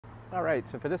All right,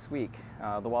 so for this week,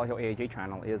 the Wally AAJ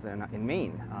channel is in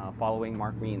Maine, following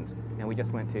McLoon's, and we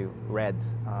just went to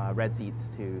Red's Eats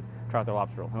to try out their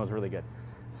lobster roll, and it was really good.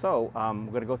 So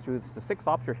we're going to go through the 6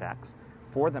 lobster shacks,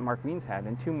 4 that McLoon's had,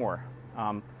 and 2 more.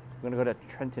 We're going to go to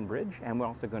Trenton Bridge, and we're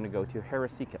also going to go to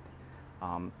Harrisseekit.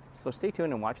 So stay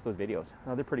tuned and watch those videos.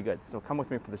 They're pretty good. So come with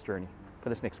me for this journey, for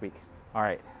this next week. All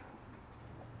right.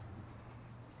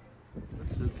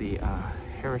 This is the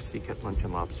Harrisseekit Lunch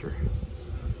and Lobster.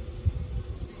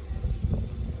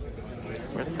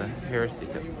 We're at the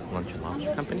Harrisseekit Lunch and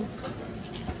Lobster Company.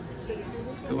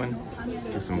 Let's go in,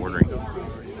 do some ordering. Look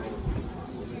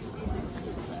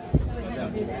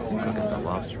at the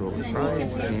lobster roll with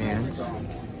fries and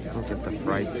look at the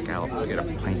fried scallops. I'll get a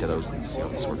pint of those and see how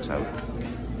this works out.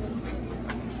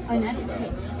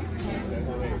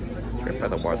 It's right by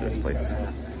the water, this place.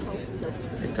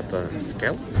 Picked up the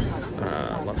scallops,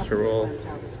 lobster roll,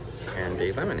 and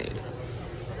a lemonade.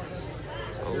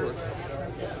 So let's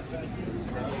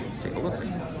take a look.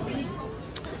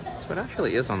 So it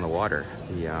actually is on the water,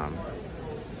 the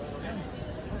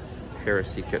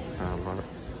Harrisseekit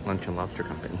Lunch and Lobster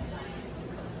Company.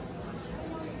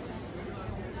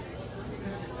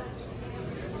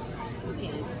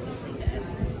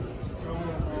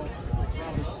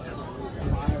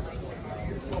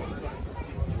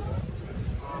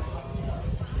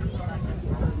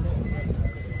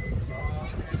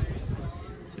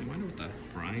 So I wonder what the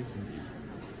fries and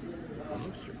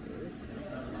lobster is.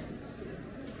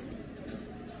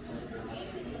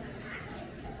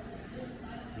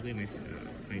 Really nice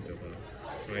pint of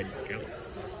fried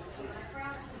scallops.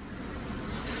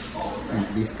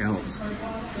 These scallops.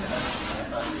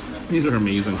 These are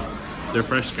amazing. They're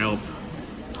fresh scallops,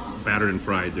 battered and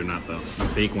fried. They're not the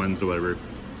fake ones or whatever.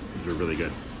 These are really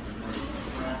good.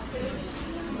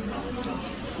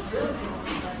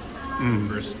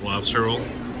 First lobster roll.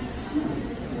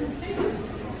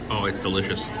 Oh, it's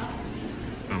delicious.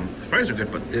 The fries are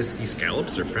good, but these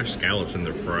scallops, they're fresh scallops and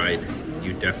they're fried.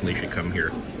 You definitely should come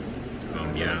here.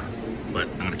 Yeah, but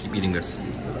I'm gonna keep eating this.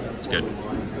 It's good.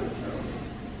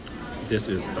 This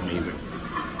is amazing.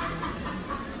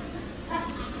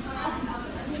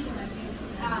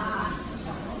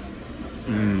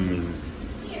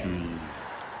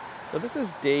 So this is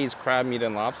Dave's Crab Meat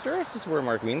and Lobster. This is where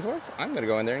McLoon's was. I'm gonna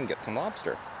go in there and get some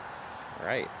lobster. All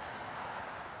right.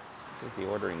 This is the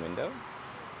ordering window.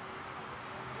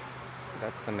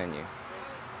 That's the menu.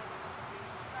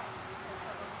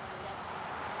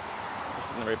 I'm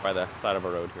sitting right by the side of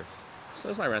a road here. So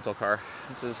there's my rental car.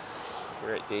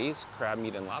 We're at Dave's Crab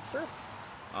Meat and Lobster.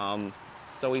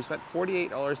 So we spent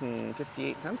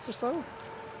 $48.58 or so.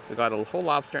 We got a whole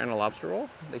lobster and a lobster roll.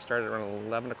 They started around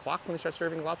 11 o'clock when they start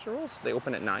serving lobster rolls. They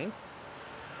open at 9.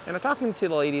 And I'm talking to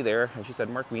the lady there, and she said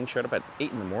McLoon's showed up at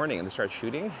 8 in the morning and they started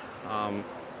shooting.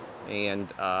 They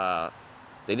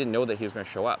didn't know that he was going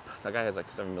to show up. That guy has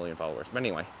like 7 million followers. But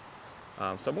anyway,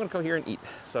 so I'm going to come here and eat.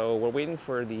 So we're waiting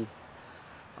for the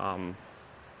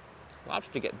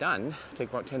lobster to get done. Take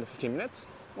about 10 to 15 minutes.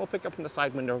 We'll pick up from the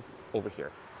side window over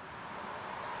here.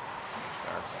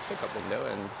 There's our pickup window,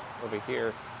 and over here,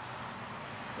 a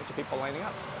bunch of people lining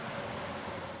up.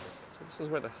 So this is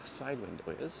where the side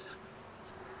window is.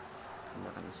 Come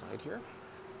on the side here.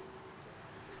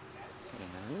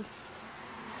 And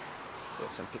we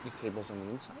have some picnic tables on the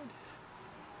inside.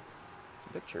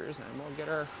 Some pictures, and we'll get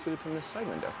our food from this side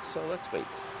window. So let's wait.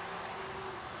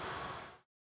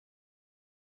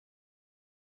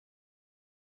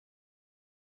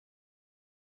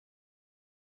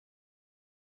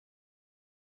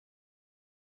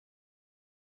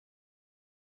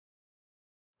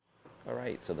 All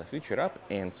right, so the food showed up,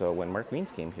 and so when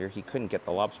McLoon's came here, he couldn't get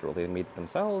the lobster roll. They made it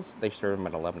themselves. They served them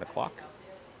at 11 o'clock.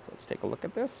 So let's take a look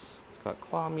at this. It's got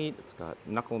claw meat, it's got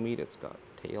knuckle meat, it's got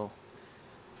tail.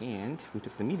 And we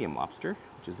took the medium lobster,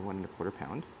 which is the 1 1/4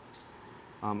 pound.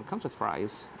 It comes with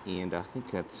fries, and I think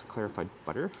that's clarified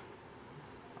butter.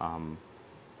 But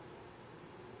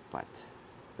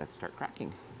let's start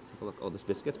cracking. Take a look. Oh, this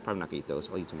biscuits, probably not gonna eat those.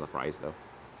 I'll eat some of the fries though.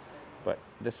 But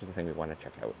this is the thing we want to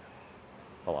check out,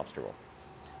 the lobster roll.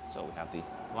 So we have the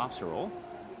lobster roll.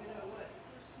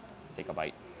 Let's take a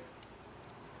bite.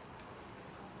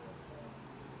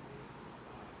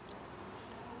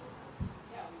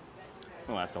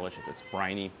 Oh, that's delicious. It's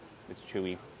briny, it's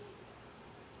chewy.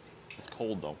 It's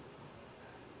cold though.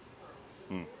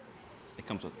 It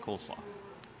comes with coleslaw.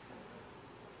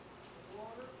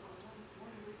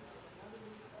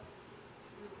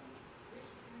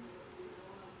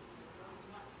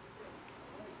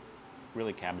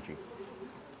 Really cabbagey.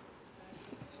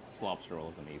 This lobster roll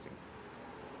is amazing.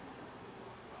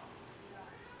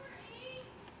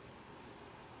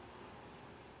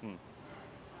 Mm.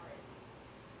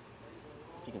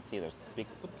 You can see there's big,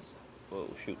 oops, whoa,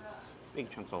 shoot, big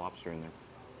chunks of lobster in there.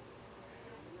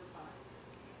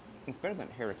 It's better than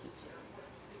parakeets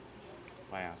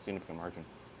by a significant margin.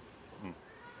 Mm.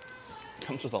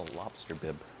 Comes with a lobster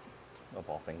bib, of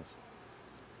all things.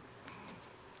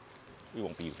 We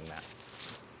won't be using that.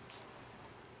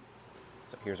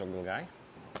 So here's our little guy.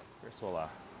 First we'll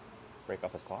break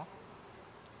off his claw.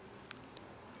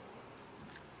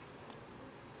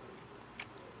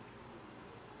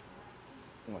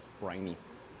 Oh, it's briny.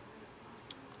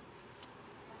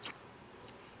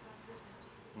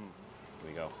 Here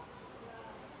we go.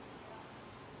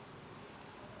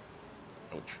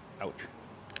 Ouch, ouch.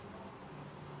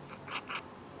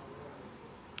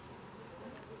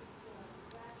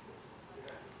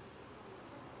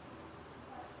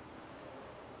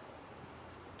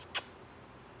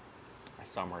 I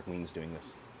saw McLoon's doing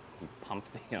this. He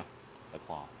pumped the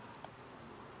claw.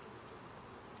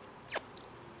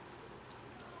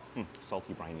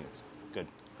 Salty brininess. Good.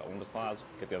 Got one of his claws,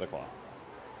 get the other claw.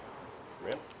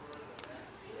 Rip.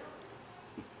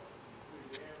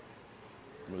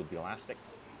 Remove the elastic.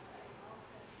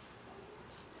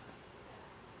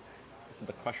 This is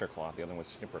the crusher claw, the other one was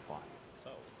snipper claw. So.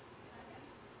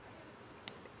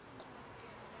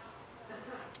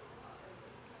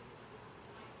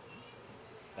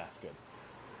 That's good.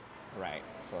 All right,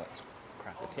 so let's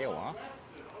crack the tail off.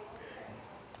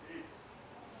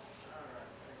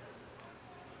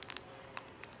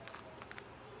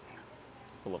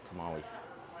 Full of tamale.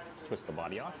 Let's twist the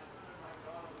body off.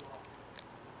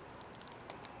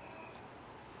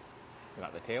 We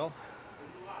got the tail.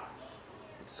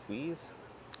 We squeeze.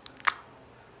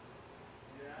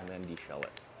 And then deshell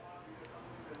it.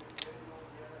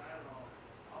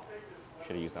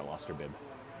 Should have used that lobster bib.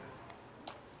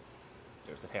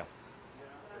 There's the tail.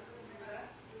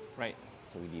 Right,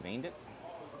 so we deveined it.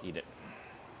 Let's eat it.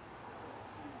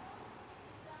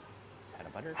 Add a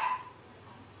butter.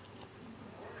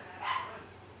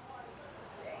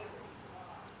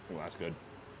 Oh, that's good.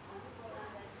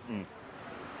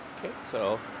 Okay,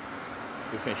 so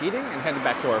we finish eating and headed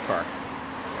back to our car.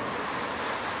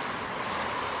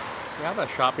 So we have a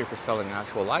shop here for selling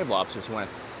actual live lobsters if you want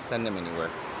to send them anywhere.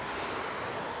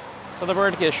 So the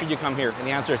verdict is, should you come here? And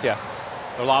the answer is yes.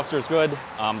 The lobster is good.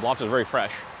 The lobster is very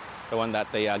fresh. The one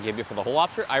that they gave you for the whole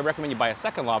lobster. I recommend you buy a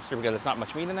second lobster because there's not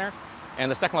much meat in there.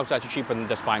 And the second lobster is actually cheaper than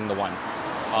just buying the one.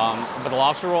 But the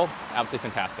lobster roll, absolutely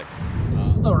fantastic. This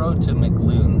is the road to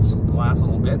McLoon's. The last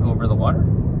little bit over the water.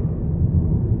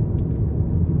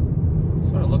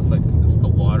 That's what it looks like. It's the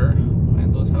water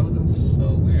behind those houses. So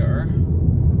we are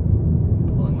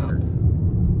pulling up.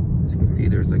 As you can see,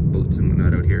 there's like boats and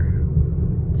whatnot out here.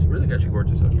 It's really actually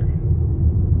gorgeous out here.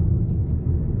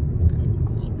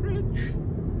 Good little bridge.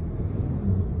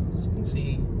 As you can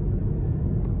see.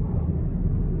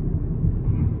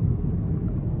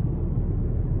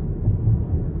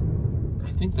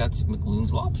 I think that's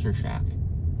McLoon's Lobster Shack.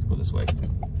 Let's go this way.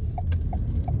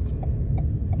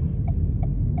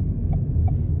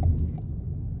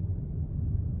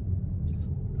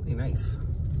 Really nice.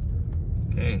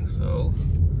 Okay, so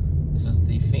this is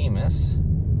the famous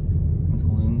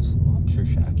McLoon's Lobster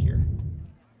Shack here.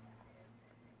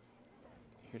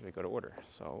 Here to go to order,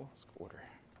 so let's go order.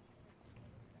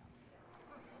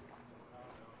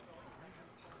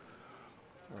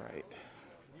 All right.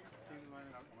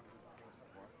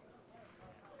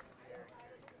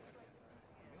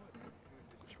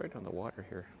 It's right on the water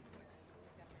here.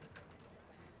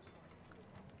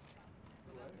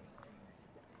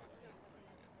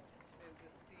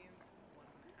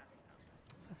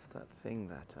 That's that thing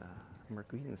that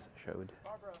McLoon's showed.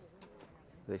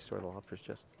 They store the lobsters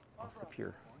just off the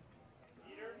pier.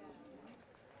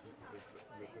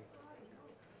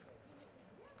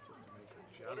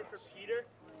 Order for Peter.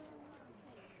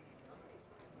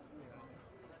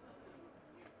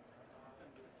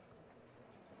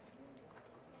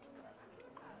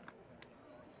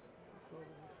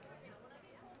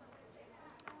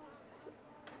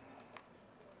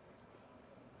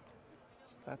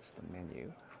 That's the menu.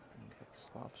 And it's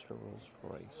lobster rolls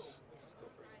rice.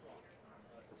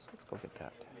 So let's go get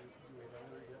that.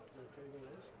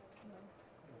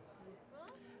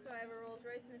 So I have a Rolls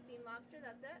Royce and a steamed lobster,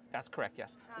 that's it? That's correct,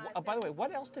 yes. By the way,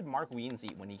 what else did Mark Wiens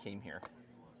eat when he came here?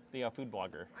 The food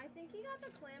blogger. I think he got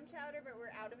the clam chowder, but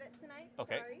we're out of it tonight.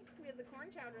 Okay. Sorry. We have the corn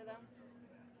chowder, though.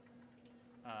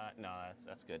 No,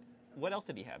 that's good. What else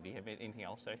did he have? Do you have anything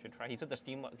else that I should try? He said the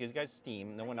steam, because you guys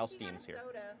steam, no one else steams here.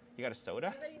 Soda. You got a soda?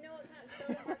 Anybody know what kind of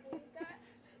soda Mark Wiens got?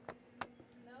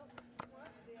 Nope. What?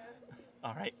 Yeah.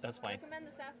 All right, that's I fine. recommend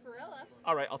the sarsaparilla.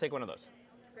 All right, I'll take one of those.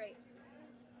 Great.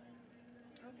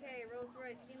 Okay, Rolls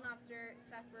Royce, steamed lobster,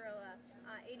 sarsaparilla,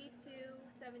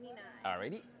 $82.79.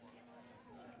 Alrighty.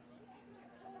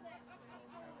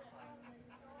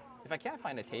 If I can't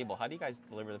find a table, how do you guys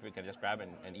deliver the food? Can I just grab it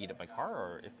and eat it by car,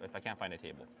 or if I can't find a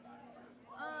table?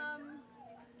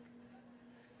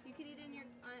 You could eat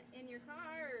in your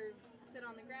car or sit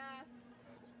on the grass.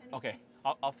 Anything. Okay,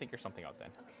 I'll figure something out then.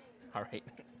 Okay. All right.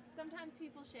 Sometimes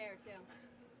people share too.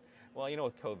 Well, you know,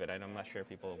 with COVID, I'm not sure if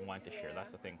people want to share. That's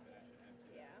the thing.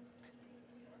 Yeah.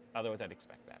 Otherwise, I'd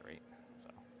expect that, right?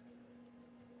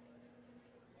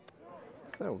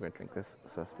 So we're going to drink this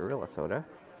sarsaparilla soda.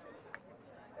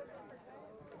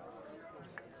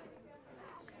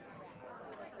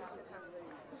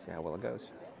 See how well it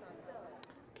goes.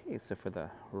 Okay, so for the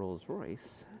Rolls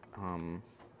Royce,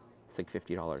 it's like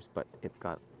 $50, but it's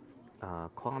got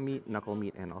claw meat, knuckle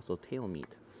meat, and also tail meat.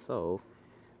 So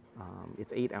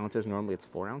it's 8 ounces. Normally it's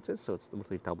 4 ounces, so it's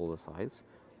roughly double the size.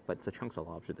 But it's the chunks of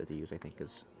lobster that they use, I think,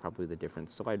 is probably the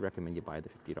difference. So I'd recommend you buy the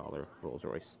 $50 Rolls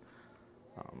Royce.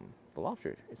 The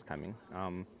lobster is coming.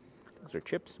 Those are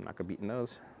chips. I'm not going to be eating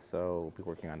those, so we'll be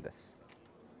working on this.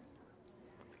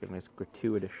 Let's get a nice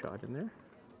gratuitous shot in there.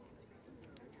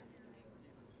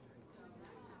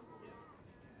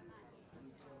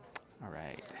 All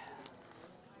right.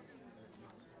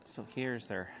 So here's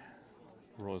their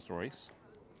Rolls Royce.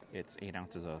 It's 8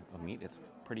 ounces of meat. It's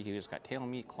pretty huge. It's got tail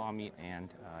meat, claw meat, and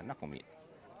knuckle meat.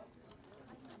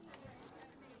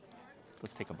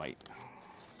 Let's take a bite.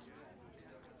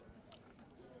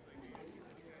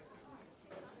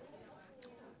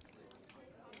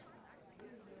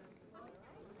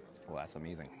 Well, that's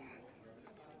amazing.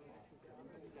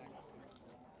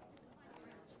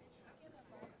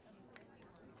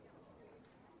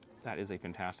 That is a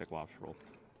fantastic lobster roll.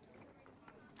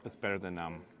 It's better than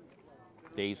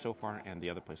Days so far and the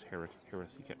other place,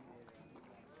 Harrisy.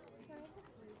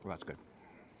 Well, that's good.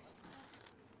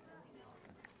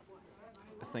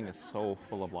 This thing is so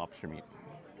full of lobster meat.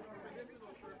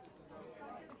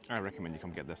 I recommend you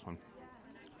come get this one.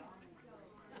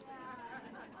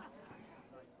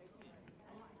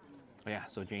 Yeah,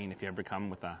 so Jane, if you ever come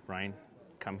with Brian,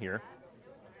 come here,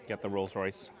 get the Rolls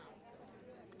Royce.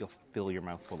 You'll fill your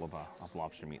mouth full of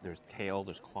lobster meat. There's tail,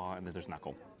 there's claw, and then there's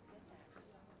knuckle.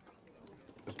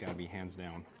 It's gotta be hands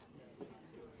down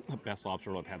the best lobster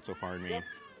roll I've had so far in Maine.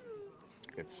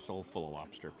 It's so full of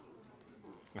lobster.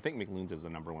 I think McLoon's is the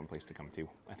 #1 place to come to.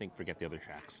 I think forget the other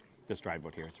shacks. Just drive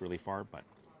out here. It's really far, but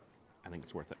I think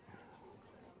it's worth it.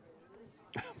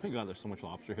 Oh my God, there's so much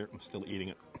lobster here. I'm still eating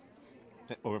it.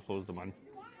 It overflows the bun.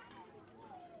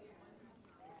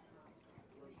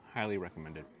 Highly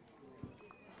recommended.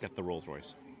 Get the Rolls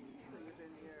Royce.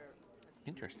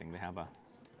 Interesting, they have a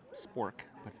spork,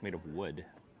 but it's made of wood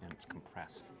and it's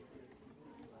compressed.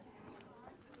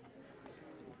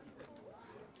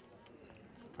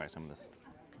 Try some of this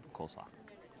coleslaw.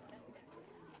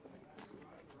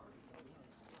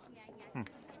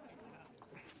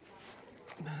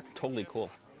 Totally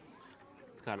cool.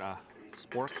 It's got a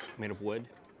spork made of wood,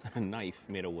 a knife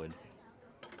made of wood.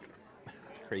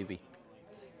 It's crazy.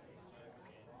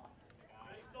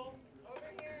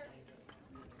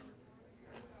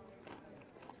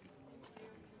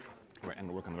 Right,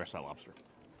 and work on the rest of that lobster.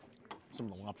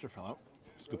 Some of the lobster fell out,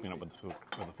 scooping it up with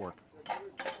a fork.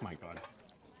 My God.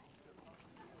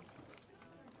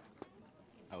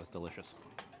 That was delicious.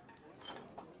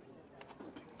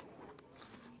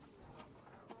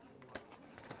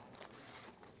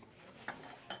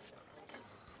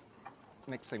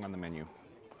 Next thing on the menu,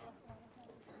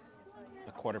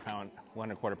 a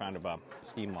 1.25 pound of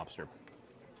steamed lobster.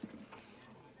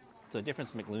 So the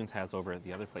difference McLoon's has over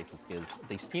the other places is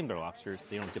they steam their lobsters,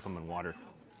 they don't dip them in water.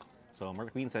 So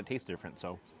McLoon's that tastes different,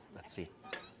 so let's see.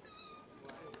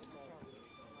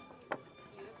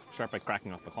 Start by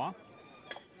cracking off the claw.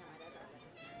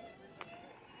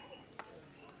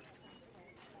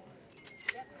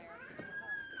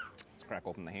 Let's crack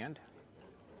open the hand.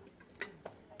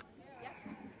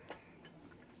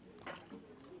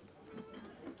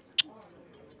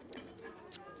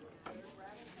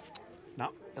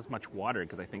 Not as much water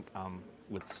because I think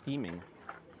with steaming,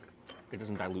 it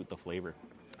doesn't dilute the flavor.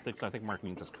 I think Mark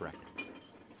Means is correct. So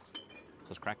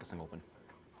let's crack this thing open.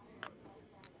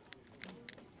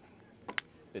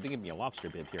 They didn't give me a lobster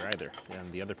bib here either,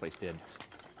 and the other place did.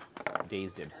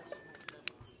 Days did.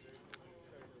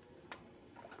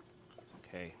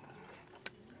 Okay.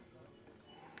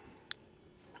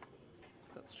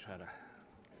 Let's try to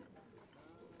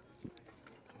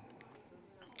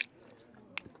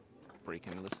break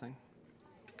into this thing.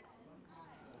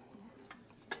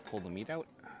 Pull the meat out.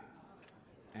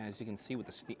 As you can see with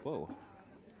the steam, whoa.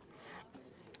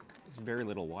 very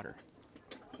little water.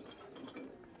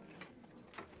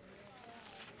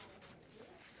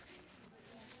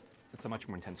 It's a much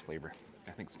more intense flavor.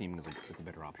 I think steaming is a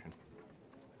better option.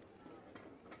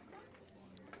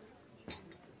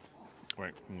 All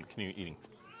right, continue eating.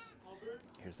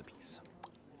 Here's the piece.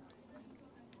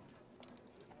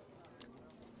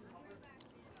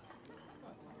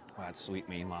 Wow, that's sweet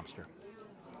Maine lobster.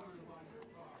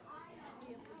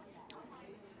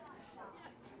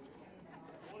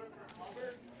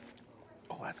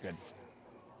 Oh, that's good.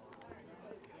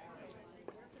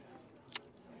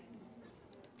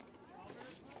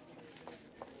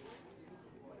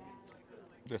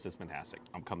 This is fantastic.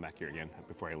 I'll come back here again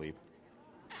before I leave.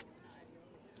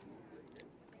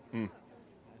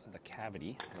 This is the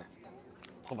cavity. Let's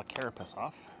pull the carapace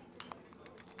off.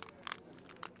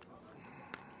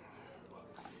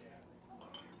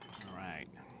 All right.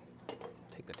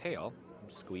 Take the tail,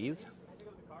 squeeze.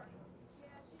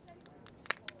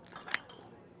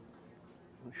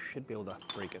 You should be able to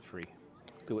break it free.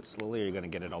 Do it slowly or you're going to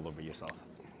get it all over yourself.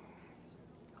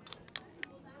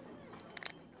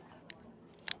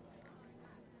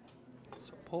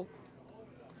 So pull.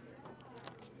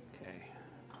 Okay.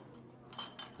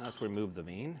 Now let's remove the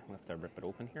vein. We'll have to rip it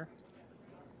open here.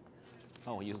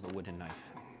 Oh, we'll use the wooden knife,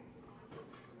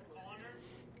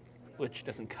 which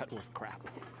doesn't cut worth crap.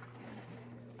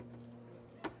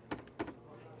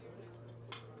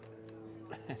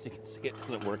 As you can see, it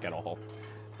doesn't work at all.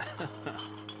 All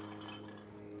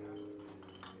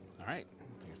right,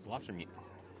 here's the lobster meat.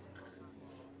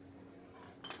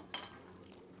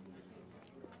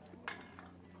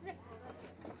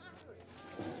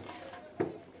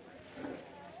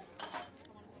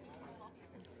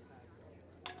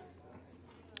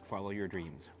 Follow your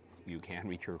dreams. You can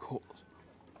reach your goals.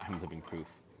 I'm living proof.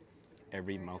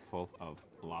 Every mouthful of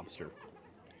lobster,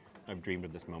 I've dreamed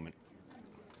of this moment.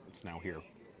 It's now here.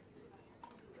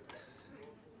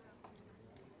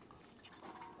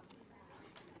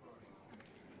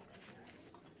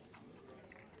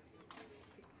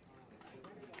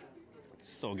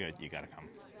 So good, you gotta come.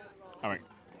 All right.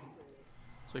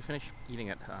 So we finished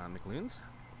eating at McLoon's.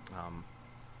 It's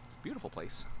a beautiful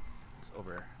place. It's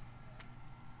over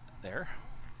there.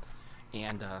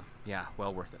 And yeah,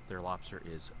 well worth it. Their lobster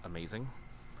is amazing.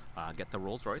 Get the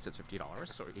Rolls Royce, it's $50.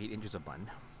 So 8 inches of bun,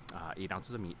 8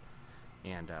 ounces of meat.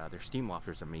 And their steamed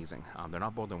lobster is amazing. They're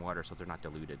not boiled in water, so they're not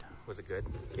diluted. Was it good?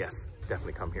 Yes,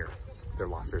 definitely come here. Their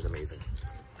lobster is amazing.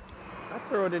 That's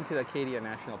the road into the Acadia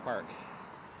National Park.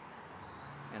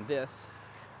 And this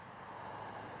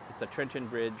is the Trenton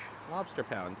Bridge Lobster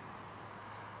Pound.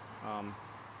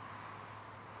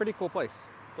 Pretty cool place.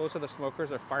 Those are the smokers.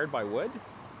 They're fired by wood.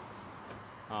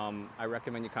 I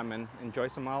recommend you come and enjoy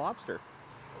some lobster.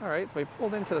 All right, so we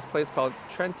pulled into this place called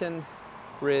Trenton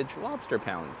Bridge Lobster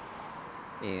Pound.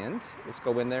 And let's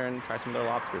go in there and try some of their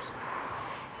lobsters.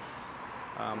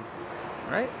 All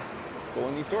right, let's go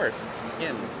in these doors.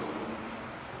 In.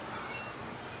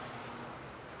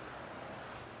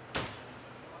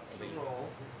 Roll,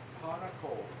 hot or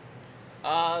cold?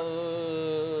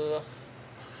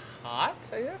 Hot,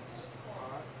 I guess.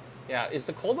 Hot. Yeah, is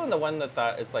the cold one the one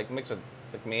that is like mixed with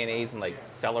like mayonnaise and like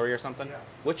celery or something? Yeah.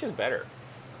 Which is better?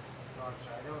 Gosh,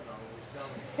 I don't know. We sell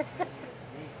it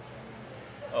meat.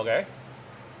 Okay.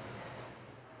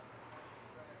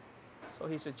 So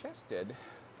he suggested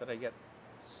that I get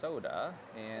soda,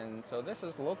 and so this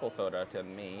is local soda to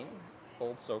Maine,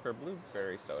 Cold Soaker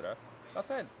Blueberry Soda.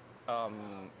 Outside,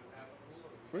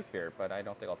 root beer, but I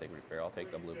don't think I'll take root beer. I'll take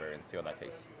the blueberry and see how that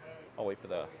tastes. I'll wait for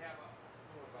the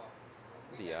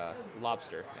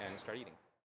lobster and start eating.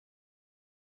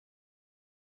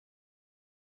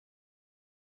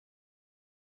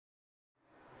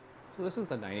 So this is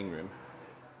the dining room.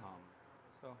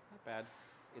 So not bad.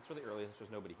 It's really early,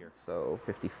 there's nobody here. So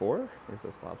 54 is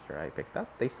this lobster I picked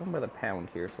up. They sell them by the pound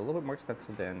here, so a little bit more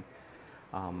expensive than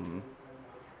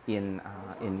in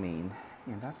Maine.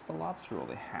 And that's the lobster roll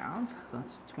they have. So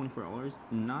that's $24.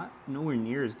 Nowhere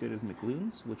near as good as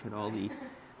McLoon's, which had all the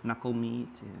knuckle meat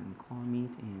and claw meat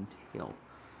and tail.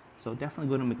 So definitely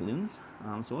go to McLoon's.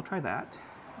 So we'll try that.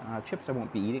 Chips I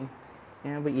won't be eating.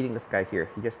 And I'll be eating this guy here.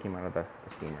 He just came out of the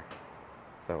steamer.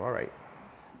 So all right.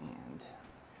 And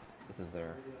this is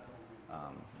their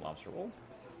lobster roll.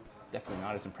 Definitely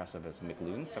not as impressive as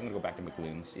McLoon's. So I'm gonna go back to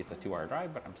McLoon's. It's a 2-hour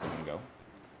drive, but I'm still gonna go.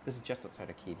 This is just outside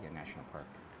Acadia National Park.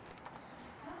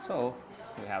 So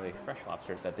we have a fresh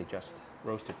lobster that they just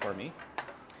roasted for me.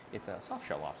 It's a soft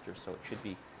shell lobster, so it should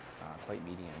be quite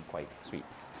meaty and quite sweet.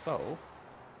 So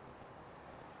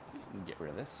let's get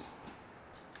rid of this.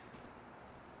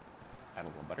 Add a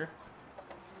little butter.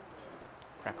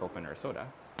 Crack open our soda.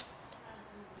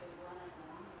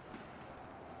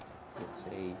 It's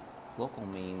a local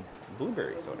Maine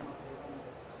blueberry soda.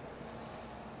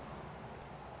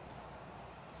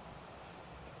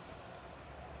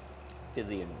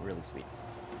 Fizzy and really sweet.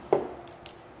 Let's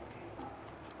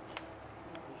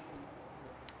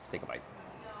take a bite.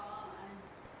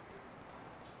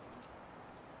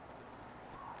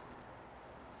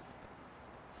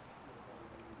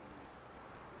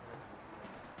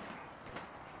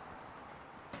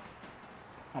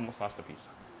 Almost lost a piece.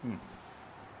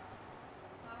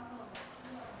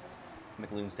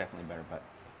 McLoon's definitely better, but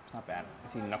it's not bad. I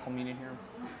see knuckle meat in here.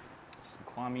 I see some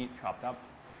claw meat chopped up.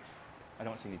 I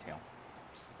don't see any tail.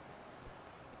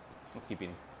 Let's keep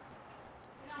eating.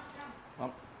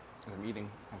 Well, as I'm eating,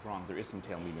 I was wrong. There is some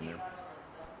tail meat in there.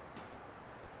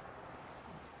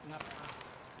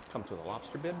 Come to the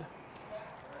lobster bib.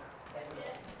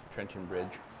 Trenton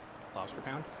Bridge lobster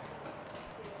pound.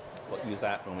 We'll use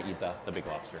that when we eat the big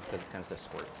lobster because it tends to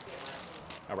squirt.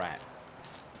 All right.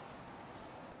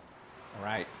 All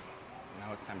right.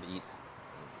 Now it's time to eat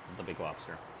the big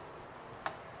lobster.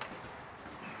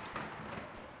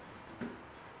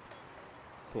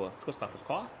 So we'll twist off his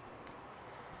claw.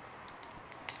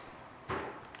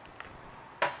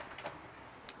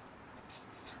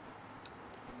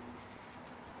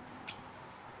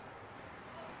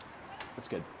 It's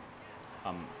good.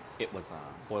 It was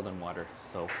boiled in water,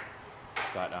 so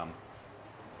got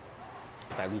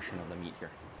dilution of the meat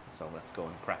here. So let's go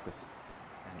and crack this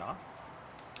end off.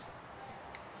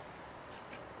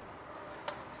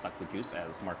 Suck the juice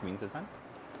as Mark Means has done.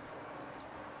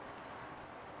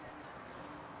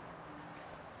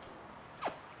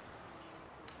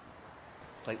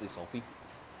 Slightly salty,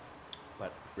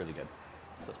 but really good.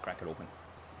 So let's crack it open.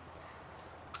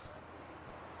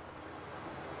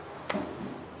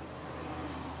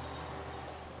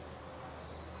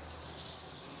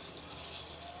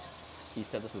 He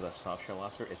said this was a soft shell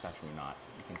lobster. It's actually not.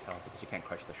 You can tell because you can't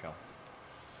crush the shell.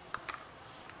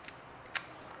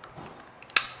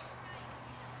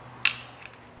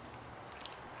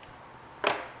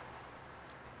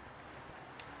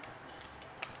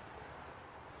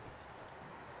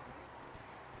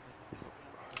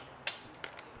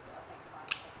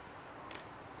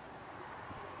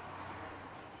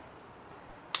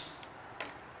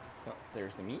 So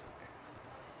there's the meat.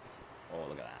 Oh,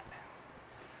 look at that.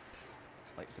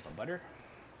 Slight dip of butter.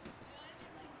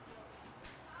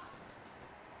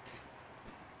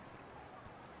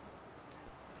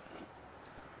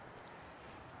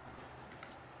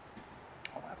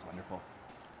 Oh, that's wonderful.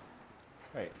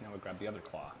 Right, now we grab the other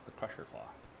claw, the crusher claw.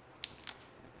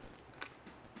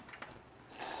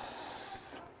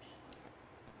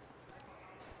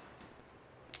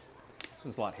 This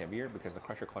one's a lot heavier because the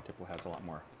crusher claw tip has a lot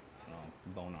more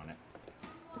bone on it.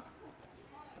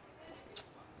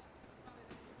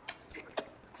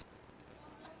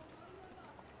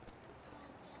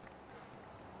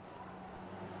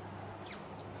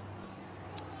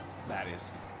 That is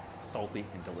salty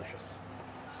and delicious.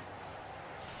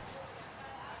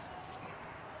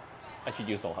 I should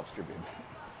use the lobster bib.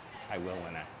 I will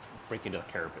when I break into the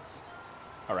carapace.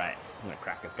 All right, I'm gonna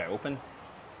crack this guy open.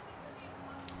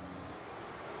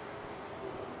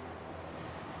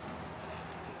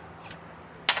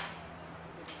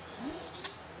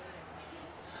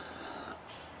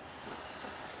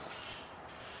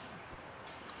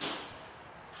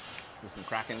 Do some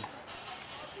cracking.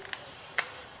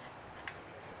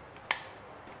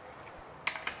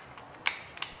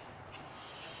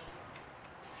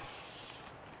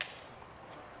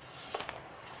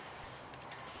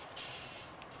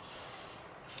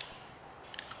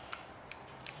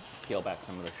 Peel back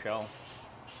some of the shell.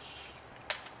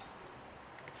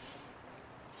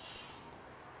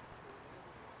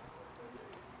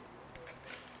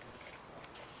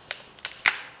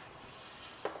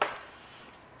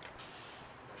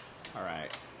 All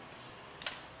right.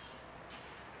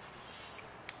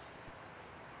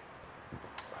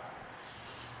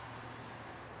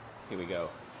 Here we go.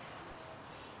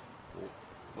 Ooh,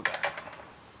 look at that.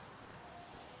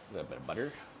 A little bit of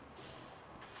butter.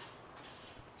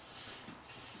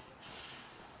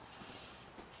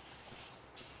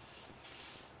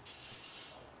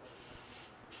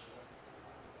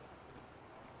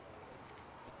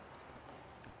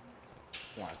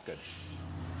 Wow, that's good.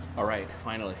 All right,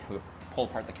 finally, we pull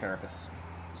apart the carapace.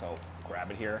 So grab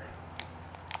it here,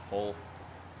 pull.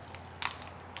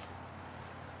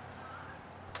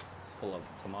 It's full of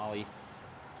tamale.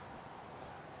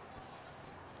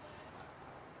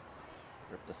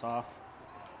 Rip this off.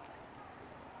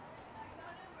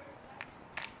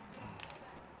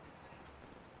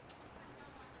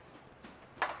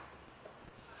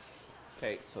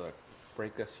 Okay, so the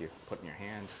break this, you put it in your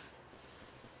hand,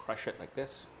 crush it like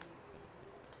this.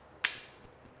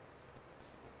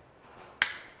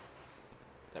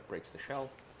 That breaks the shell,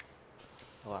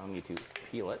 allowing you to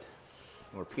peel it.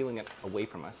 And we're peeling it away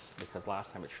from us because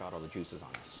last time it shot all the juices on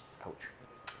us. Ouch.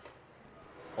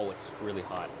 Oh, it's really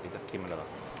hot. It just came out of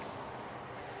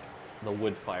the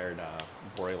wood-fired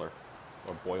broiler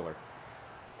or boiler.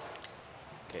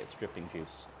 Okay, it's dripping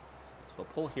juice. So we'll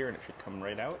pull here and it should come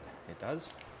right out. It does.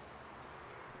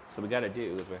 So what we got to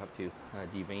do is we have to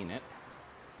devein it.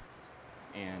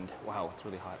 And wow, it's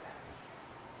really hot.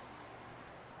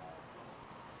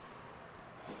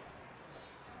 So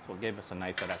we'll give us a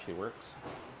knife that actually works.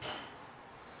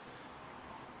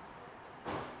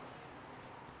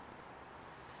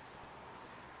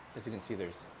 As you can see,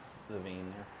 there's the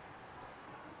vein there.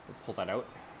 We'll pull that out.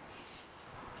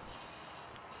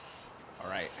 All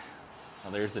right,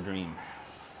 now there's the dream.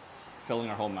 Filling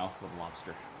our whole mouth with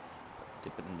lobster.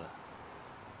 Dip it in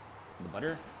the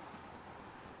butter.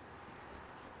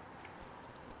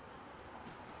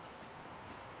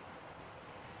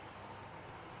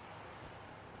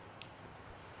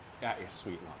 That is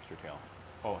sweet lobster tail.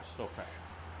 Oh, it's so fresh.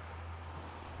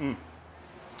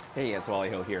 Hey, it's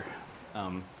Wally here.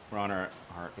 We're on our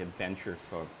adventure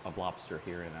of lobster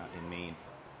here in Maine.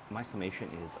 My summation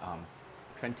is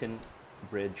Trenton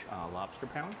Bridge lobster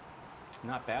pound.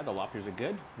 Not bad, the lobsters are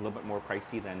good. A little bit more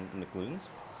pricey than McLoon's.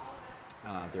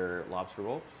 Their lobster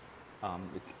roll.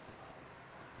 It's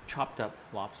chopped up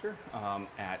lobster.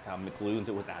 At McLoon's,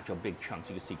 it was actual big chunks.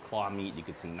 You could see claw meat, you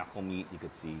could see knuckle meat, you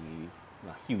could see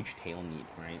huge tail meat,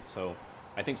 right? So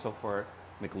I think so far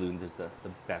McLoon's is the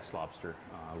best lobster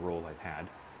roll I've had.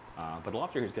 But the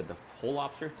lobster here is good. The whole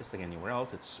lobster, just like anywhere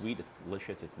else, it's sweet, it's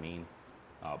delicious, it's Maine.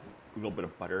 A little bit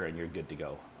of butter and you're good to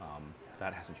go.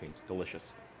 That hasn't changed.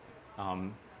 Delicious.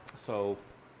 So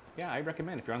yeah, I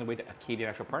recommend if you're on the way to Acadia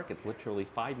National Park, it's literally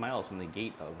 5 miles from the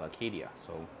gate of Acadia.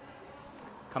 So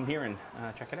come here and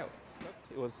check it out.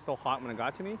 It was still hot when it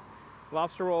got to me.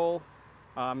 Lobster roll,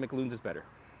 McLoon's is better.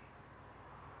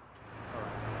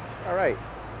 All right,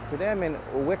 today I'm in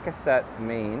Wickaset,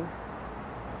 Maine,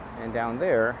 and down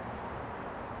there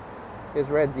is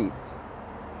Red's Eats.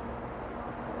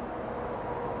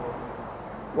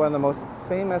 One of the most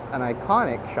famous and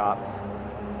iconic shops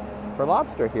for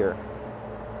lobster here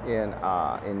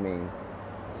in Maine.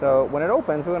 So when it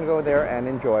opens, we're going to go there and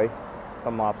enjoy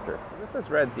some lobster. This is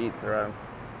Red's Eats around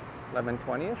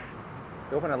 11:20ish.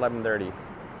 They open at 11:30,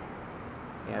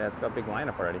 and it's got a big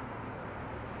lineup already.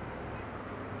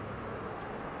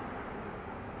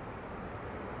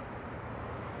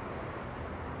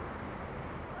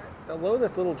 Below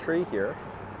this little tree here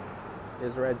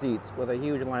is Red's Eats with a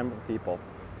huge line of people.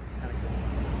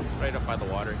 It's right up by the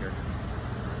water here.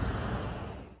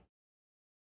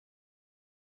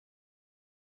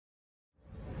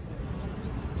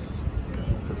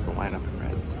 This is the lineup at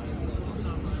Red's.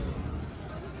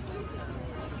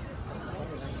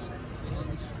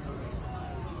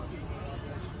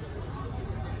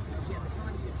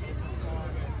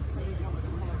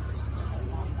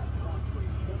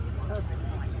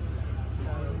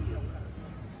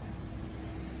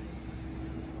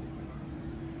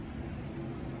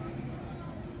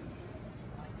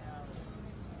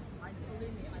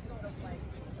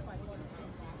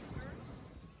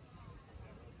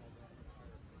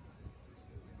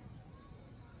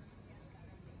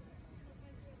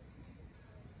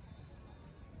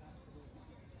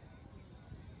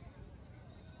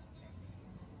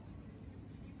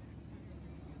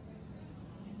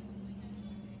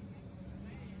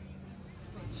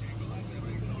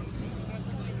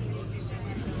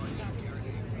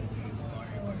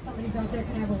 Somebody's out there,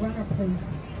 can I have a runner, please?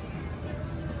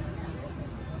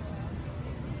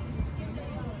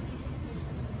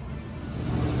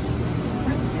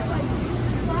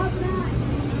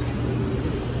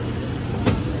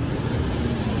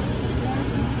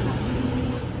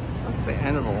 That's the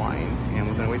end of the line, and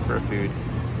we're going to wait for our food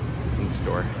in the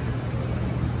store.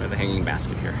 By the hanging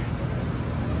basket here.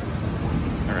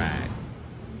 Alright.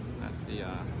 That's the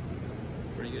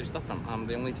where you get your stuff from.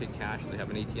 They only take cash. They have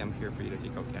an ATM here for you to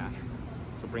take out cash.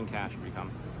 So bring cash if you come.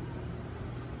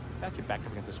 It's actually backed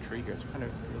up against this tree here. It's kind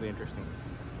of really interesting.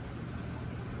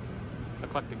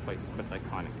 Eclectic place, but it's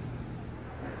iconic.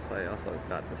 So I also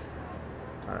got this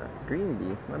green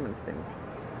beef lemon sting.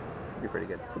 Should be pretty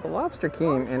good. So the lobster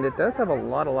came, and it does have a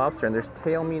lot of lobster, and there's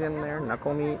tail meat in there,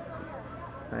 knuckle meat,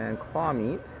 and claw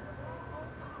meat.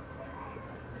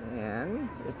 And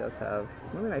it does have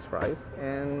really nice fries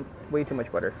and way too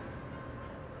much butter.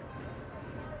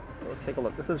 So let's take a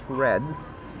look. This is Red's.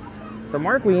 So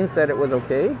Mark Ween said it was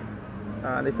okay.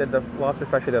 They said the lobster's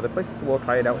fresh at the other places, so we'll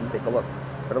try it out and take a look.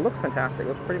 But it looks fantastic. It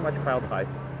looks pretty much piled high.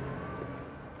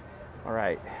 All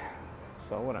right,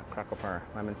 so we're gonna crack up our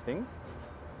lemon sting.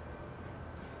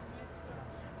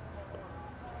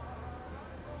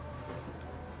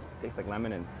 Tastes like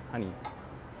lemon and honey.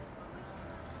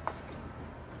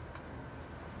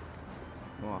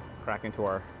 We'll crack into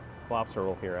our lobster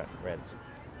roll here at Red's.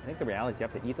 I think the reality is you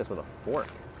have to eat this with a fork.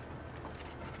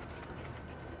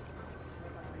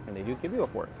 And they do give you a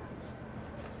fork.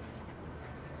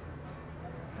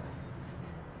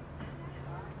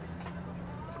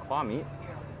 There's claw meat,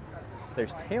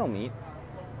 there's tail meat,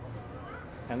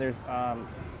 and there's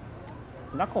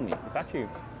knuckle meat. It's actually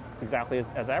exactly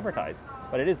as advertised,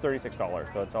 but it is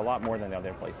 $36, so it's a lot more than the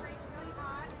other places.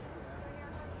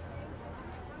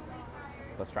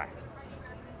 Let's try.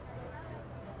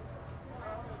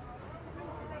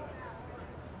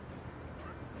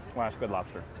 Wow, that's good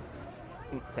lobster.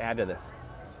 To add to this,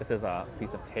 this is a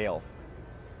piece of tail.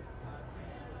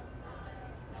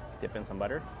 Dip in some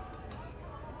butter.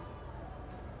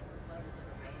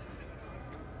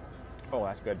 Oh,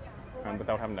 that's good.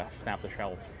 Without having to snap the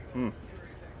shells. You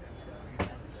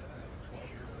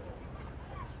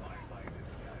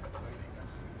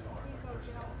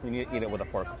need to eat it with a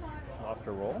fork.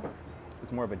 Lobster roll.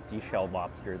 It's more of a deshelled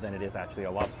lobster than it is actually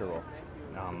a lobster roll.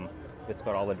 It's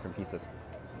got all the different pieces.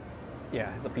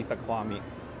 Yeah, it's a piece of claw meat,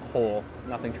 whole,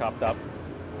 nothing chopped up.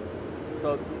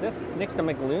 So this next to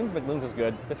McLoon's. McLoon's is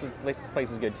good. This place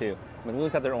is good too.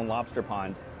 McLoon's have their own lobster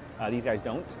pond. These guys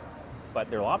don't, but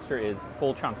their lobster is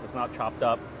full chunks. It's not chopped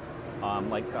up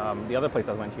like the other place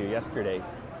I went to yesterday,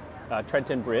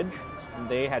 Trenton Bridge.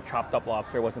 They had chopped up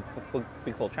lobster. It wasn't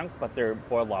big full chunks, but their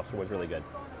boiled lobster was really good.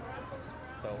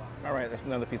 So, all right, there's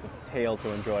another piece of tail to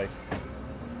enjoy.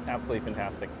 Absolutely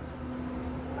fantastic.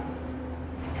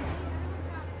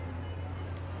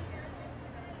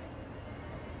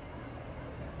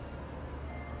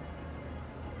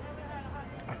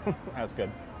 That's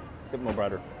good. Get more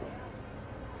butter.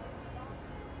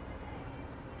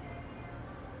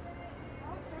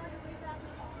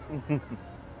 Get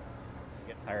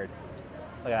tired.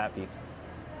 Look at that piece.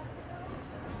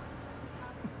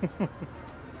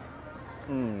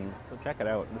 So check it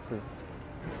out. This is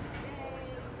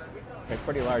like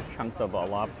pretty large chunks of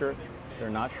lobster. They're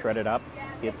not shredded up.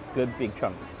 It's good big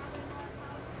chunks.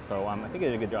 So I think they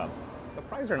did a good job. The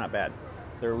fries are not bad.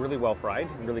 They're really well fried,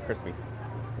 really crispy.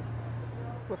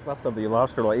 What's left of the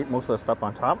lobster roll? I ate most of the stuff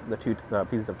on top, the two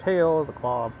pieces of tail, the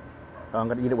claw. I'm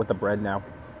gonna eat it with the bread now.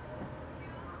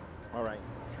 All right,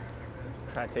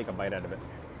 try to take a bite out of it.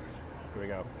 Here we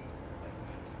go.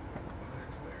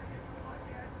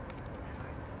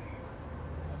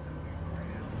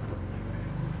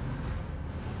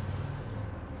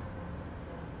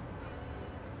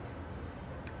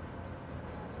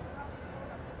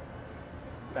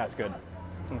 That's good.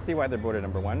 You can see why they're voted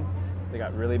 #1. They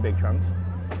got really big chunks.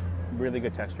 Really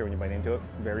good texture when you bite into it.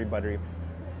 Very buttery.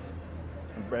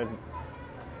 The bread's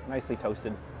nicely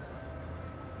toasted.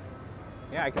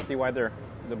 Yeah, I can see why they're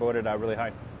voted really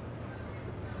high.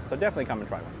 So definitely come and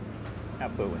try one.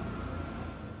 Absolutely.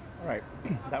 All right,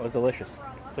 that was delicious.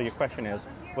 So your question is,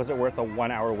 was it worth a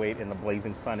 1-hour wait in the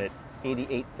blazing sun at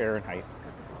 88 Fahrenheit?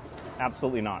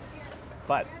 Absolutely not.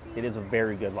 But it is a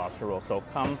very good lobster roll. So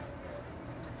come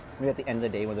maybe at the end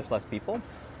of the day when there's less people.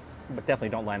 But definitely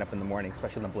don't line up in the morning,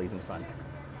 especially in the blazing sun.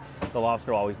 The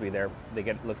lobster will always be there.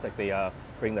 Looks like they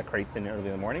bring the crates in early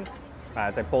in the morning.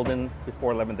 As I pulled in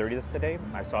before 11:30 today,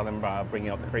 I saw them bringing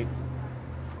out the crates.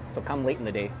 So come late in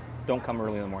the day. Don't come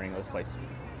early in the morning to this place.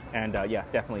 And yeah,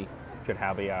 definitely should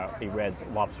have a Red's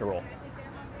lobster roll.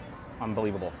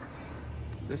 Unbelievable.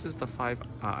 This is the Five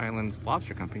Islands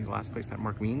Lobster Company, the last place that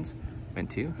Mark Means went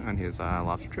to on his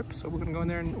lobster trip. So we're gonna go in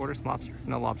there and order some lobster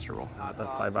and a lobster roll. The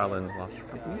Five Islands Lobster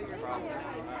Company.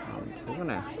 So we're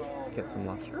gonna get some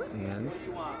lobster and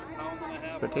see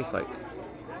what it tastes like.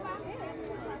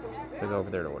 So go over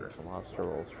there to order. So Lobster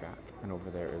Roll Shack, and over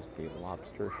there is the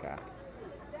Lobster Shack.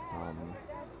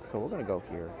 So we're gonna go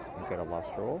here and get a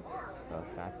lobster roll, a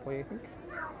Fat Boy, I think.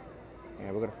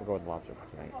 And we're gonna go with lobster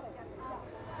for tonight.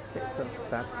 Okay, so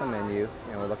that's the menu,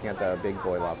 and we're looking at the Big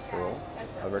Boy Lobster Roll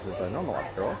versus the normal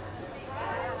lobster roll.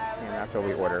 And that's what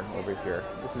we order over here.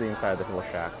 This is the inside of this little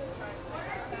shack.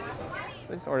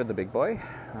 So I just ordered the Big Boy.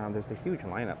 There's a huge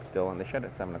lineup still, and they shut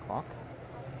at 7 o'clock.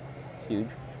 It's huge.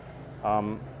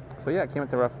 So yeah, it came up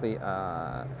to roughly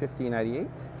 $15.98.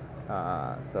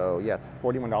 So yeah, it's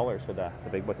 $41 for the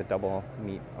Big Boy, the double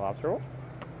meat lobster roll.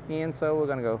 And so we're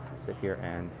gonna go sit here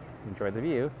and enjoy the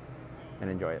view and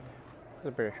enjoy it.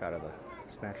 There's a better shot of the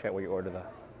snack shack where you order the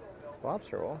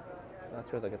lobster roll.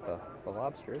 That's where they get the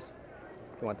lobsters.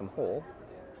 if you want them whole.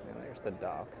 And there's the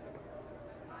dock.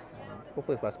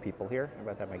 Hopefully there's less people here.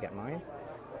 By the time I get mine.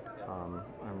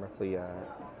 I'm roughly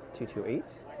 228.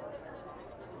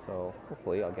 So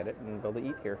hopefully I'll get it and be able to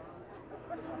eat here.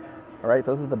 All right,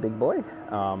 so this is the big boy.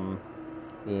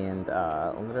 And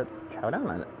I'm gonna chow down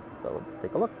on it. So let's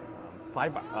take a look.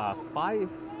 Five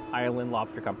Island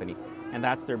Lobster Company, and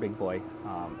that's their big boy.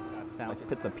 Sounds like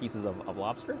bits of pieces of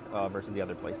lobster versus the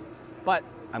other place, but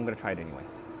I'm gonna try it anyway.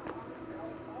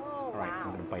 Oh, All right,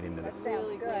 I'm gonna bite into this.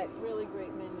 Sounds good. Really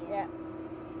great menu. Yeah.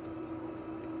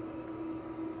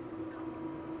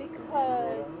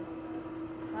 Because,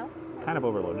 huh? Kind of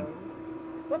overloaded.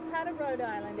 What part of Rhode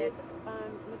Island is It's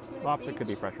Matuna Lobster Beach, could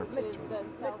be fresher. which is the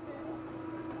south.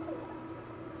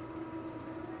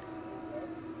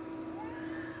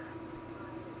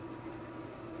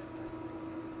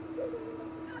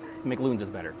 McLoon's is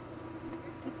better.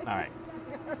 All right.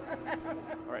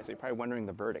 All right, so you're probably wondering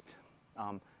the verdict.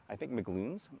 I think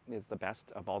McLoon's is the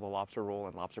best of all the lobster roll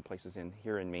and lobster places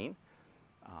here in Maine.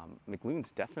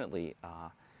 McLoon's definitely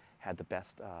had the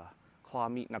best claw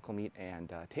meat, knuckle meat,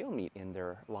 and tail meat in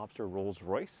their lobster Rolls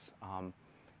Royce.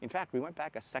 In fact, we went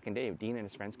back a second day. Dean and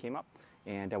his friends came up,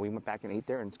 and we went back and ate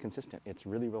there, and it's consistent. It's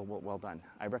really well done.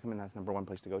 I recommend that's #1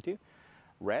 place to go to.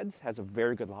 Red's has a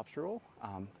very good lobster roll,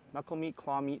 knuckle meat,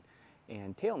 claw meat,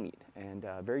 and tail meat, and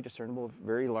very discernible,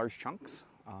 very large chunks,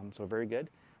 so very good.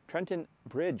 Trenton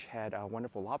Bridge had a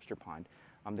wonderful lobster pond.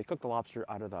 They cooked the lobster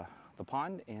out of the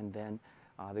pond, and then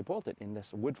they boiled it in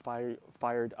this wood-fired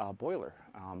boiler.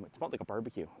 It smelled like a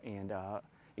barbecue, and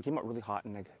it came out really hot,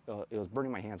 and it was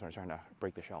burning my hands when I was trying to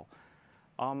break the shell.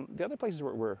 The other places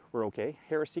were okay.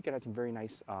 Harris Secret had some very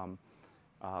nice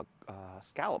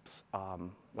scallops,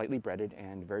 lightly breaded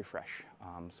and very fresh.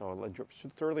 So I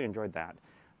thoroughly enjoyed that.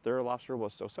 Their lobster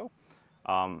was so-so,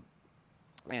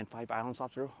 and Five Islands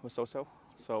lobster was so-so.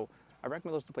 So I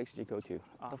recommend those the places you go to.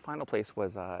 The final place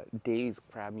was Dave's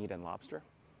Crab Meat and Lobster.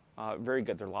 Very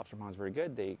good. Their lobster pond is very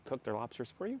good. They cook their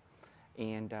lobsters for you,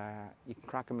 and you can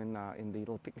crack them in the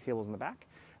little picnic tables in the back.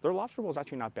 Their lobster roll is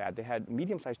actually not bad. They had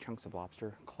medium-sized chunks of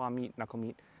lobster, claw meat, knuckle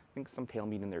meat, I think some tail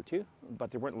meat in there too,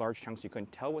 but there weren't large chunks. You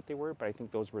couldn't tell what they were, but I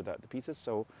think those were the pieces.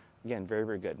 So again,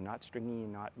 very good. Not stringy,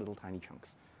 not little tiny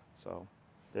chunks. So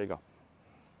there you go.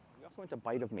 We also went to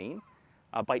Bite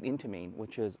Into Maine,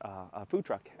 which is a food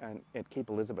truck at Cape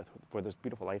Elizabeth for this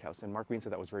beautiful lighthouse. And Mark Green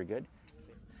said that was very good.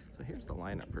 So here's the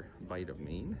lineup for Bite of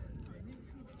Maine.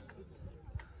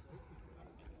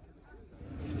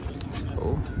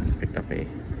 So I picked up a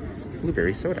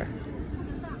blueberry soda.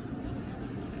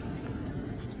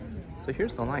 So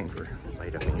here's the line for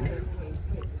Bite of Maine.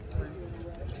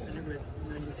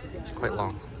 It's quite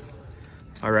long.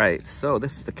 All right, so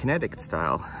this is the Connecticut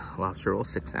style lobster roll,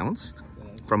 6 ounce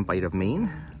from Bite of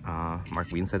Maine. Mark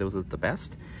Green said it was the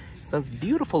best. So it's a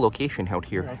beautiful location out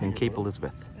here in Cape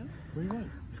Elizabeth.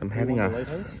 So I'm having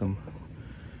some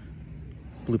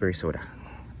blueberry soda.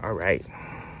 All right.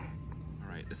 All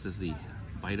right, this is the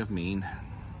Bite of Maine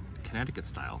Connecticut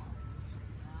style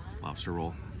lobster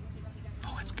roll.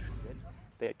 Oh, it's good.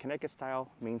 They had Connecticut style,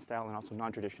 Maine style, and also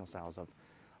non-traditional styles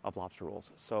of lobster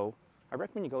rolls. So I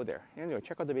recommend you go there. Anyway,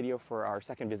 check out the video for our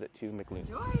second visit to McLoon's.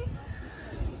 Enjoy.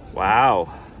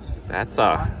 Wow, that's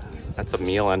a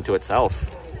meal unto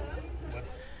itself.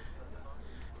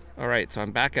 All right, so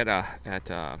I'm back at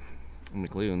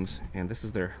McLoon's, and this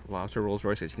is their lobster Rolls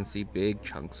Royce. As you can see, big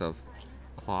chunks of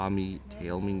claw meat,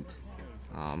 tail meat,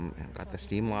 and got the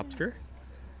steamed lobster.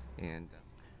 And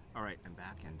all right, I'm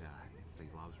back, and it's the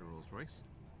lobster Rolls Royce.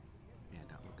 And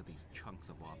look at these chunks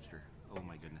of lobster. Oh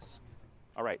my goodness.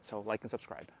 All right, so like and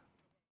subscribe.